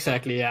 Yeah.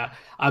 Exactly, yeah.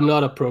 I'm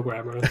not a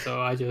programmer,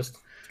 so I just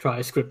try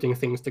scripting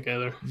things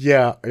together.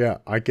 Yeah.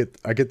 I get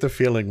the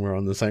feeling we're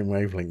on the same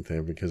wavelength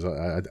there, because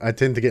I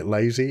tend to get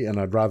lazy and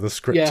I'd rather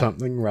script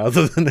something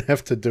rather than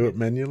have to do it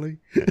manually.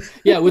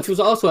 Yeah, which was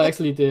also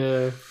actually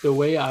the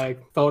way I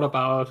thought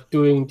about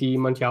doing the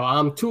Manjaro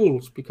ARM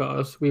tools,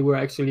 because we were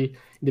actually,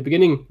 in the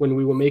beginning, when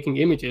we were making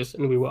images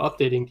and we were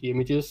updating the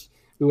images,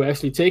 we were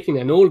actually taking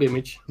an old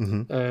image,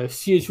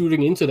 CS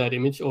rooting into that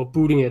image or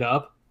booting it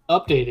up,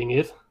 updating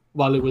it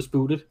while it was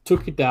booted,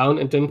 took it down,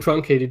 and then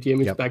truncated the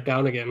image back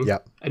down again,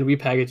 and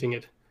repackaging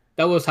it.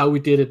 That was how we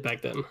did it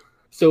back then.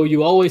 So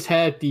you always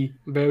had the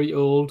very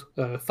old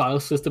file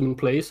system in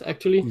place,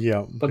 actually.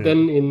 But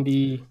then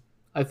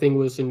I think it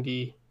was in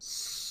the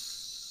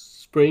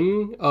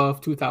spring of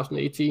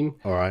 2018,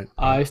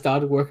 I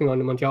started working on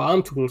the Manjaro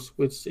ARM tools,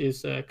 which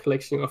is a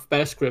collection of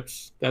bash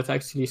scripts that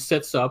actually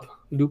sets up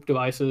loop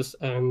devices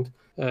and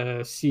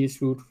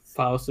CS root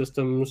file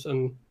systems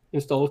and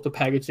installs the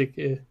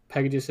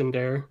packages in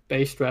there,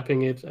 base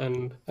strapping it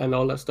and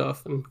all that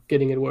stuff and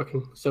getting it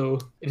working. So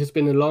it has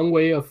been a long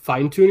way of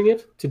fine-tuning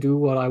it to do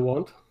what I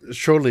want.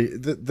 Surely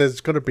there's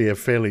got to be a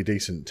fairly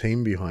decent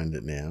team behind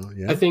it now,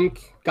 yeah? I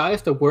think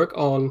guys that work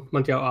on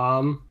Manjaro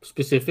ARM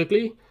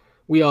specifically,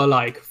 we are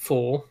like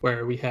 4,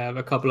 where we have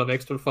a couple of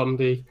extra from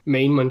the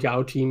main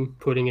Manjaro team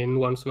putting in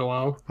once in a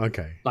while.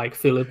 Okay. Like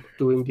Philip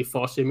doing the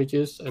FOSS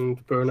images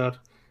and Bernard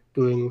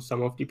doing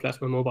some of the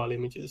Plasma Mobile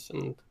images.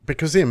 And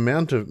because the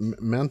amount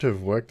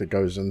of work that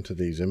goes into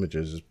these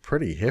images is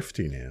pretty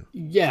hefty now.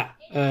 Yeah.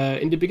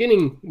 In the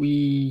beginning,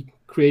 we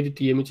created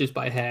the images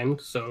by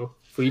hand. So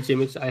for each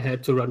image, I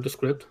had to run the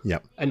script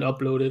and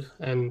upload it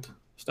and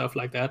stuff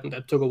like that. And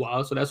that took a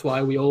while. So that's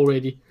why we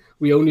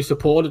only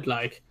supported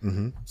like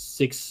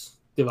 6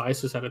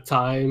 devices at a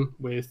time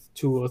with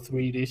 2 or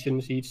 3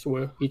 editions each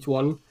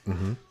one.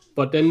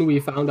 But then we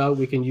found out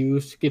we can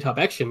use GitHub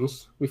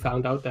Actions. We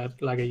found out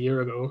that like a year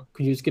ago,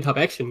 could use GitHub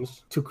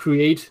Actions to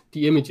create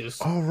the images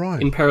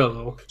in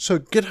parallel. So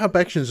GitHub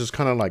Actions is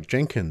kind of like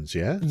Jenkins,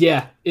 yeah?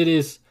 Yeah, it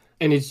is.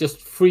 And it's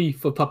just free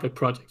for public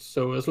projects.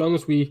 So as long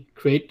as we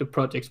create the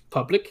projects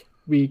public,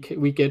 we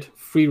get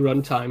free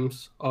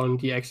runtimes on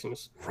the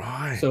actions.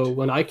 Right. So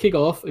when I kick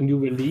off a new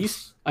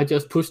release, I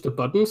just push the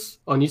buttons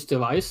on each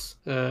device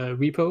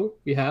repo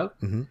we have,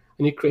 and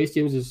it creates the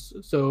images.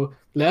 So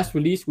last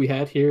release we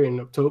had here in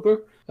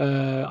October,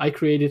 I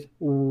created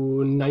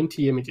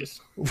 90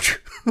 images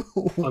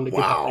on the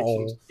GitHub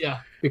actions. Yeah,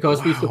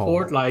 because we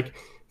support like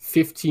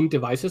 15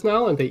 devices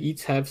now, and they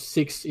each have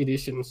 6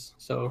 editions.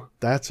 So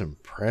that's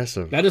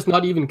impressive. That is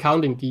not even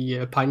counting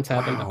the Pine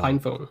Tab and the Pine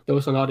Phone.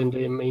 Those are not in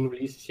the main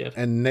releases yet.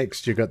 And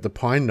next you got the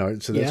Pine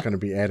Note, so that's going to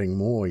be adding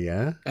more,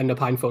 yeah? And the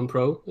Pine Phone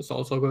Pro is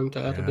also going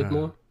to add a bit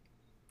more.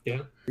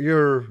 Yeah.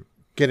 You're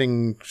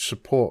getting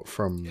support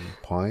from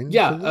Pine?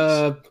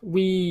 Yeah,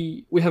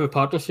 we have a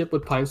partnership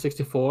with Pine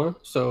 64,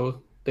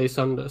 so they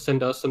send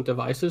us some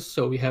devices,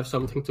 so we have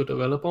something to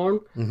develop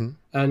on.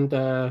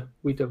 And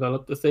we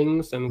develop the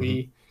things, and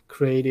we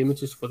create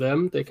images for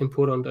them they can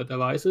put on the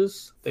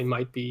devices. They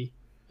might be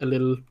a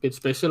little bit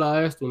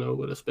specialized,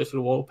 with a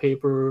special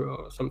wallpaper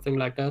or something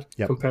like that,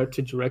 compared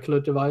to the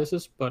regular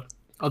devices. But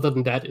other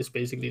than that, it's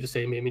basically the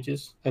same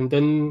images. And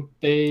then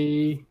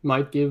they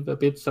might give a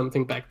bit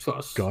something back to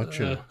us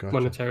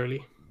monetarily.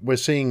 We're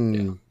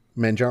seeing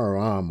Manjaro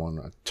ARM on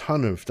a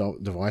ton of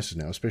devices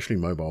now, especially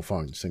mobile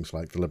phones, things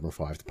like the Libra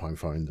 5, the Pine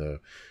Phone, the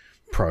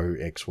Pro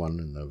X1,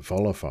 and the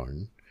Vola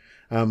phone.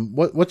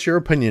 What's your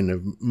opinion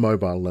of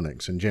mobile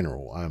Linux in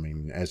general? I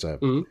mean, as a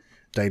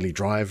daily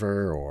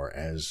driver or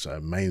as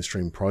a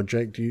mainstream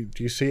project, do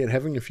you see it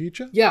having a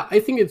future? Yeah, I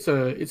think it's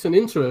an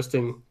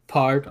interesting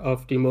part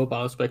of the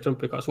mobile spectrum,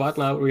 because right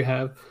now we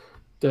have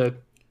the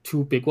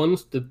 2 big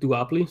ones, the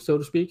duopoly, so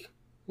to speak,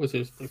 which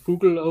is the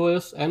Google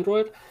OS,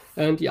 Android,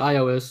 and the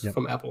iOS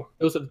from Apple.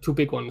 Those are the 2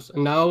 big ones.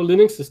 And now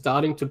Linux is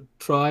starting to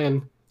try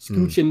and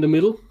scooch in the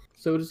middle,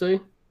 so to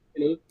say,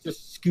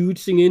 just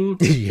scooching in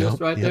just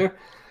right there.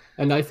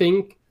 And I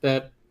think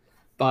that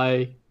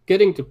by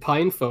getting the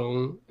Pine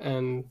Phone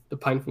and the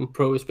Pine Phone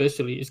Pro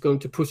especially is going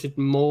to push it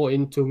more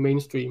into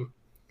mainstream.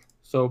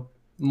 So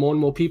more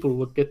and more people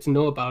will get to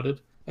know about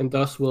it, and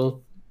thus more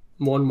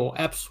and more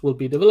apps will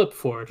be developed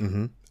for it.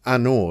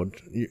 Arnaud,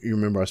 you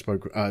remember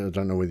I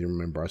don't know whether you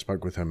remember, I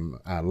spoke with him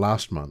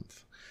last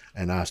month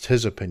and asked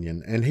his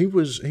opinion, and he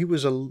was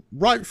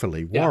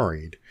rightfully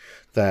worried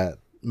that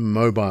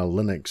mobile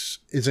Linux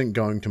isn't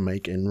going to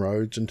make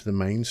inroads into the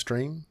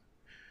mainstream.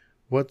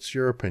 What's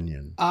your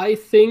opinion? I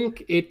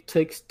think it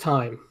takes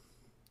time.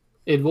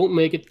 It won't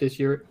make it this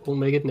year, won't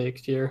make it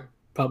next year,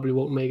 probably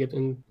won't make it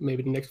in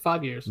maybe the next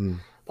 5 years.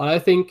 But I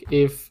think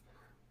if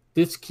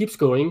this keeps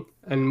going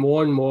and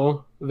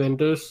more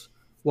vendors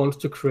want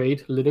to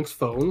create Linux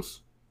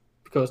phones,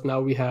 because now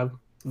we have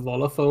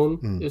Vola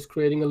phone is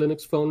creating a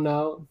Linux phone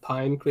now,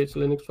 Pine creates a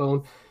Linux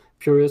phone,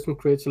 Purism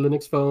creates a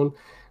Linux phone.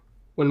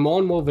 When more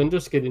and more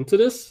vendors get into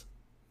this,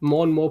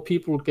 more and more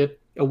people get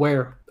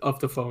aware of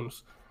the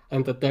phones,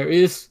 and that there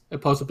is a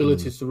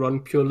possibility to run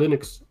pure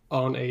Linux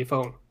on a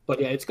phone. But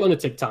yeah, it's going to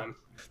take time.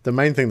 The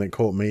main thing that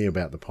caught me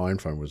about the Pine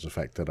Phone was the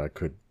fact that I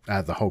could,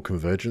 the whole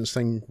convergence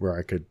thing, where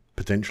I could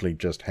potentially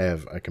just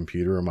have a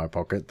computer in my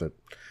pocket that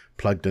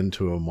plugged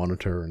into a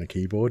monitor and a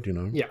keyboard,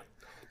 Yeah,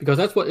 because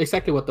that's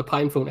exactly what the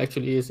Pine Phone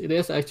actually is. It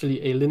is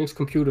actually a Linux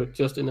computer,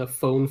 just in a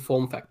phone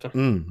form factor.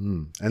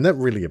 And that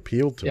really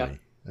appealed to me.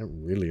 That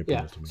really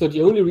appealed to me. So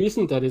the only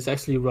reason that it's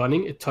actually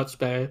running a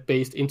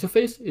touch-based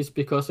interface is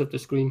because of the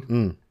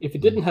screen. If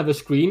it didn't have a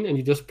screen and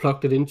you just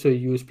plugged it into a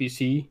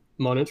USB-C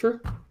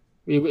monitor,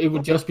 it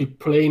would just be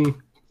plain.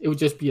 It would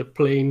just be a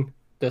plain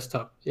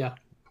desktop. Yeah.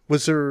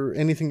 Was there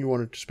anything you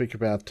wanted to speak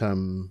about?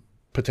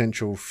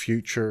 Potential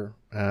future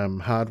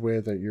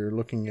hardware that you're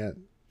looking at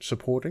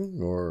supporting,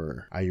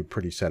 or are you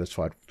pretty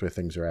satisfied with where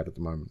things are at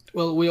the moment?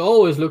 Well, we're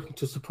always looking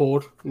to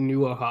support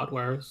newer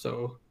hardware.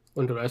 So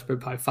when the Raspberry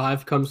Pi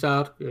 5 comes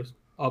out, we're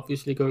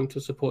obviously going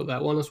to support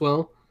that one as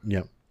well.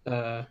 Yeah.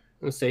 And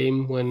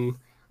same when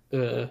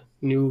the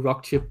new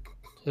Rockchip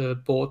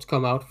boards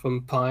come out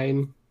from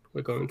Pine,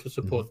 we're going to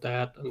support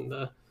that,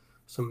 and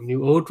some new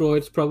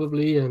Odroids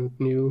probably, and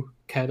new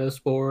Caddis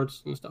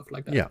boards and stuff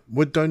like that. Yeah.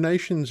 Would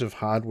donations of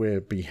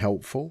hardware be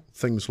helpful?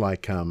 Things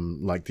like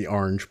the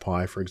Orange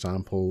Pi, for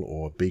example,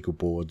 or Beagle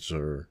boards,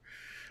 or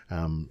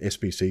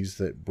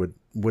SBCs,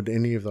 would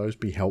any of those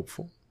be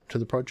helpful to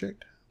the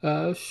project?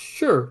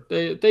 Sure,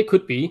 they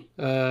could be,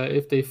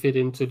 if they fit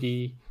into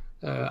the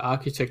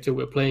architecture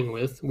we're playing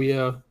with. We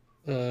are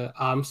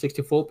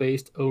ARM64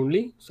 based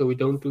only, so we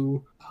don't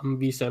do ARM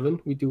v7,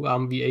 we do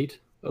ARM v8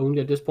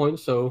 only at this point.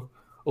 So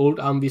old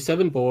ARM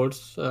v7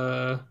 boards,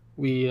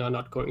 we are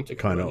not going to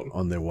kind of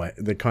on their way.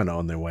 They're kind of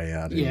on their way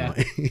out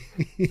anyway.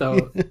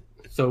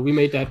 So we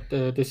made that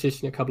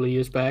decision a couple of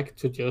years back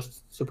to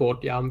just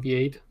support the ARM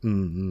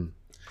v8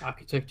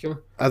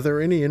 architecture. Are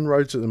there any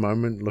inroads at the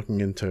moment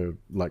looking into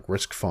like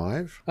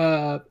RISC-V?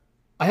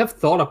 I have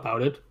thought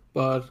about it,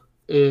 but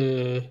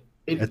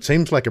it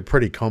seems like a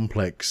pretty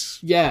complex.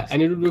 Yeah,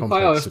 and it would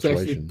require us to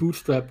actually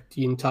bootstrap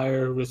the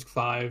entire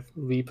RISC-V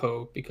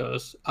repo,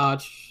 because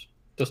Arch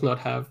does not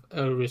have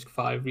a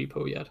RISC-V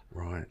repo yet.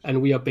 Right.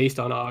 And we are based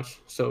on Arch,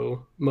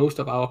 so most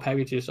of our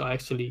packages are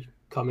actually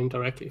coming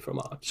directly from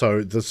Arch.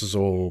 So this is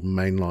all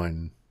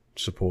mainline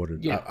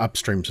supported,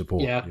 upstream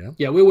support.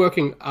 Yeah, we're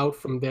working out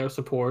from their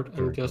support and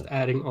Very just cool.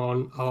 adding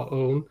on our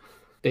own.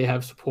 They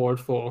have support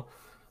for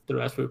the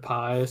Raspberry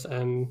Pis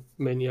and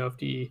many of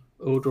the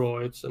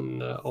Odroids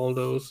and all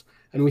those.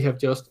 And we have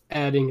just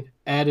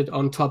added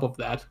on top of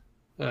that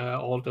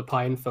all the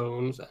Pine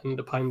phones and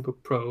the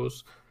Pinebook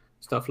Pros,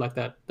 stuff like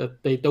that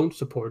they don't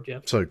support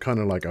yet. So kind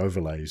of like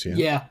overlays,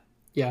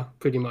 Yeah,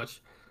 pretty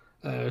much.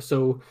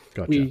 So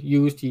Gotcha. we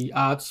use the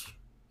Arch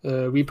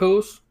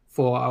repos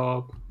for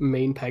our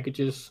main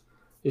packages.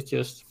 It's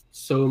just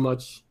so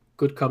much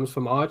good comes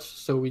from Arch,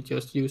 so we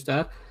just use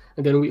that.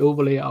 And then we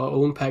overlay our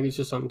own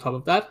packages on top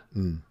of that.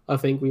 I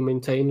think we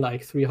maintain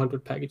like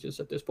 300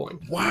 packages at this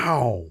point.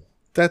 Wow,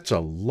 that's a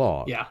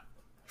lot. Yeah.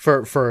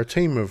 For a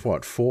team of,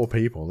 4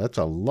 people, that's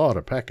a lot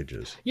of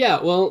packages. Yeah,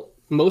 well,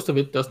 most of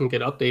it doesn't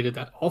get updated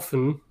that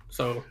often.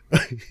 So,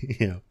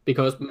 Yeah.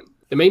 because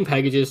the main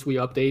packages we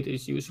update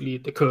is usually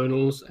the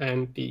kernels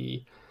and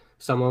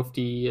some of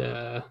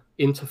the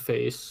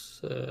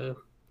interface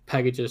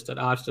packages that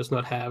Arch does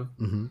not have.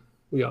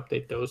 We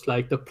update those,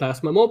 like the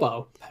Plasma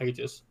Mobile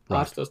packages.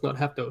 Arch does not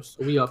have those,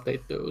 so we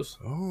update those.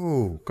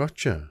 Oh,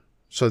 gotcha.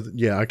 So,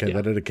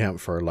 that'd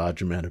account for a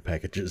large amount of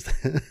packages.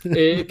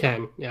 It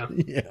can, yeah.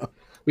 Yeah.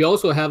 We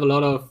also have a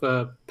lot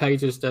of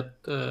packages that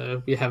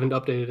we haven't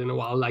updated in a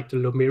while, like the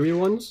Lumiri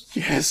ones.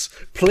 Yes,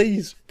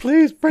 please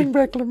bring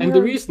back Lumiri. And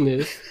the reason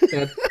is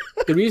that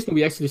the reason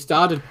we actually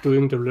started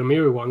doing the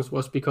Lumiri ones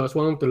was because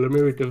one of the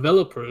Lumiri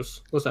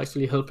developers was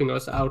actually helping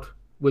us out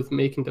with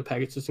making the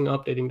packages and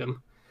updating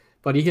them.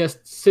 But he has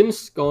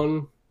since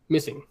gone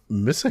missing.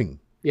 Missing?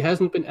 He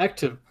hasn't been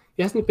active.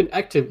 He hasn't been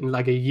active in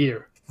like a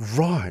year.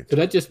 Right. So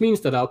that just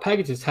means that our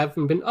packages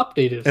haven't been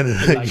updated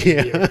in like yeah.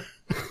 a year.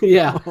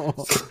 Yeah.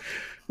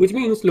 Which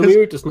means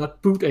Lumiri does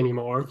not boot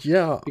anymore.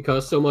 Yeah.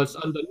 Because so much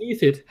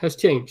underneath it has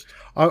changed.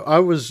 I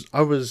was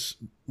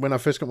when I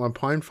first got my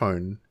Pine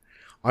phone,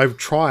 I've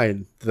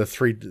tried the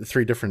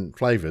three different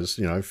flavors,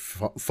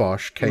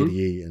 Foch,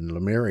 KDE, and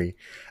Lumiri,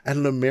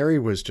 and Lumiri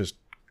was just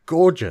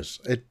gorgeous.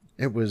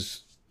 It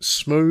was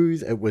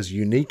smooth. It was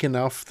unique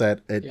enough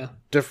that it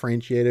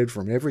differentiated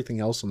from everything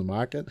else on the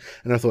market,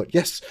 and I thought,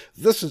 yes,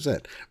 this is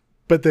it.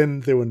 But then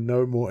there were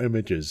no more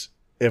images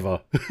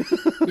ever.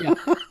 Yeah,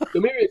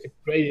 Lumiri is a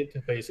great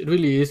interface. It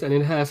really is, and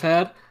it has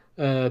had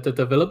the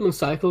development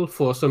cycle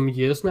for some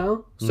years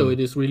now, so it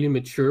is really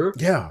mature.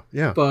 Yeah.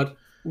 But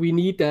we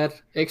need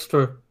that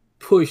extra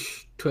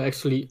push to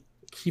actually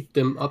keep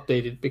them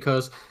updated,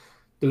 because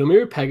the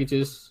Lumiri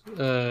packages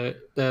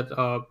that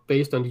are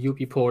based on the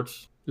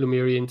UBport's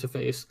Lumiri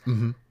interface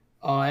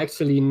are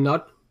actually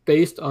not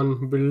based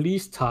on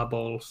release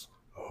tarballs.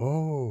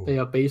 Oh. They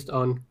are based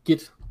on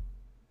Git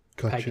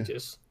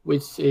packages,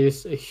 which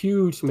is a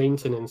huge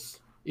maintenance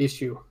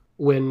issue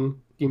when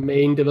the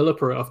main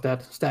developer of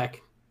that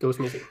stack goes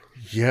missing.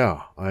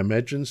 Yeah, I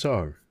imagine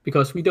so.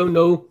 Because we don't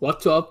know what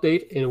to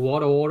update in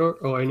what order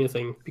or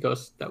anything,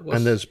 because that was.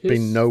 And there's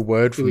been no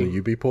word from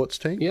the UBports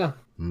team? Yeah.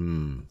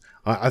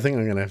 I think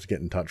I'm going to have to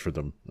get in touch with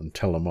them and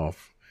tell them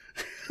off.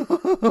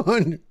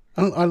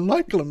 I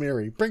like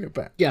Lumiri. Bring it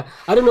back. Yeah,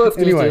 I don't know if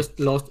they just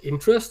lost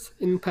interest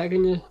in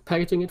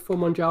packaging it for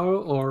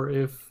Manjaro, or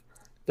if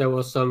there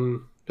was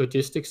some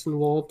logistics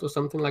involved or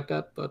something like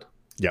that. But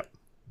yeah.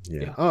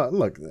 Oh,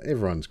 look,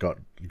 everyone's got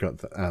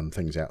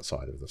things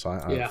outside of this.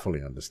 I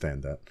fully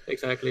understand that.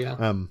 Exactly.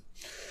 Yeah.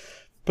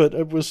 But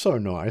it was so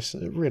nice.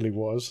 It really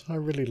was. I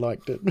really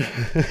liked it.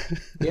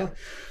 Yeah.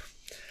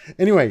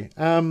 Anyway,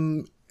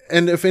 and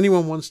if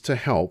anyone wants to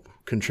help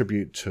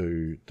contribute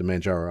to the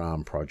Manjaro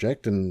ARM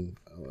project and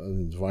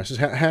devices,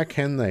 how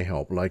can they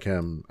help? Like,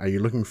 are you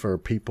looking for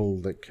people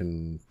that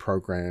can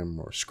program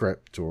or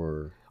script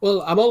or?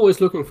 Well, I'm always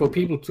looking for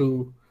people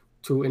to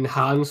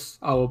enhance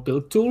our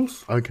build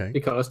tools. Okay.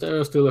 Because there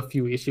are still a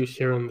few issues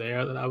here and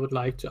there that I would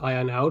like to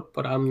iron out,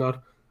 but I'm not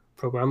a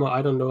programmer.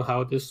 I don't know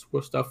how this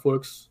stuff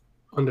works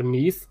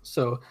underneath.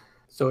 So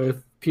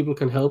if people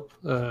can help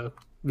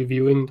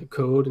reviewing the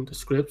code and the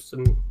scripts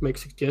and make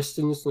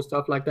suggestions and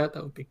stuff like that,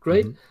 that would be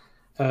great.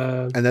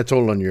 And that's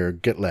all on your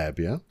GitLab,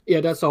 yeah? Yeah,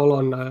 that's all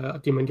on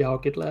the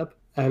Manjaro GitLab.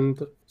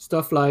 And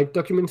stuff like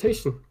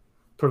documentation,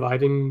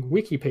 providing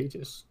wiki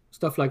pages,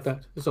 stuff like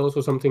that is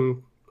also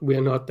something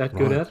we're not that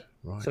good at.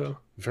 Right. So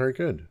very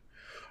good.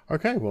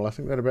 Okay, well, I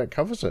think that about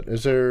covers it.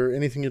 Is there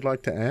anything you'd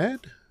like to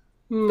add?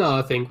 No,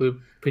 I think we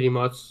pretty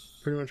much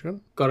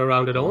got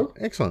around it all.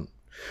 Excellent.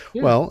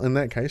 Yeah. Well, in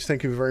that case,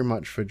 thank you very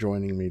much for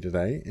joining me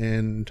today,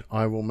 and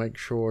I will make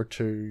sure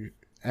to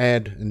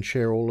add and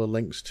share all the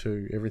links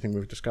to everything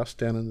we've discussed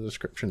down in the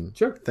description.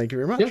 Sure. Thank you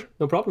very much. Yeah,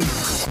 no problem.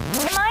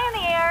 Am I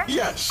in the air?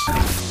 Yes.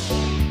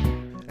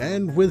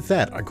 And with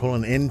that, I call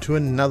an end to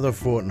another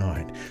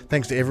fortnight.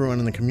 Thanks to everyone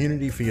in the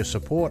community for your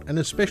support, and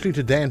especially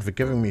to Dan for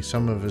giving me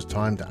some of his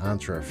time to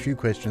answer a few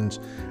questions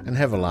and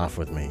have a laugh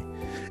with me.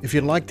 If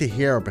you'd like to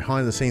hear a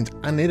behind-the-scenes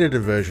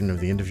unedited version of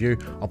the interview,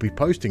 I'll be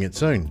posting it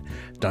soon.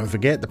 Don't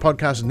forget, the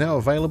podcast is now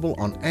available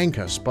on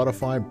Anchor,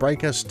 Spotify,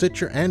 Breaker,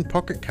 Stitcher, and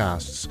Pocket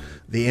Casts.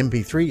 The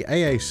MP3,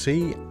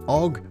 AAC,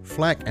 OGG,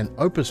 FLAC, and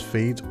Opus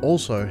feeds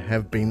also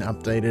have been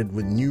updated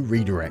with new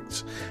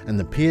redirects, and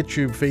the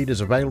PeerTube feed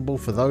is available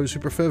for those who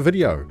prefer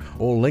video.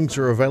 All links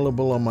are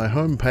available on my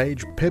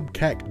homepage,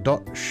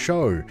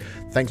 PEBKAC.show.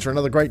 Thanks for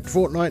another great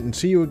fortnight, and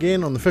see you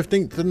again on the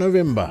 15th of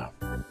November.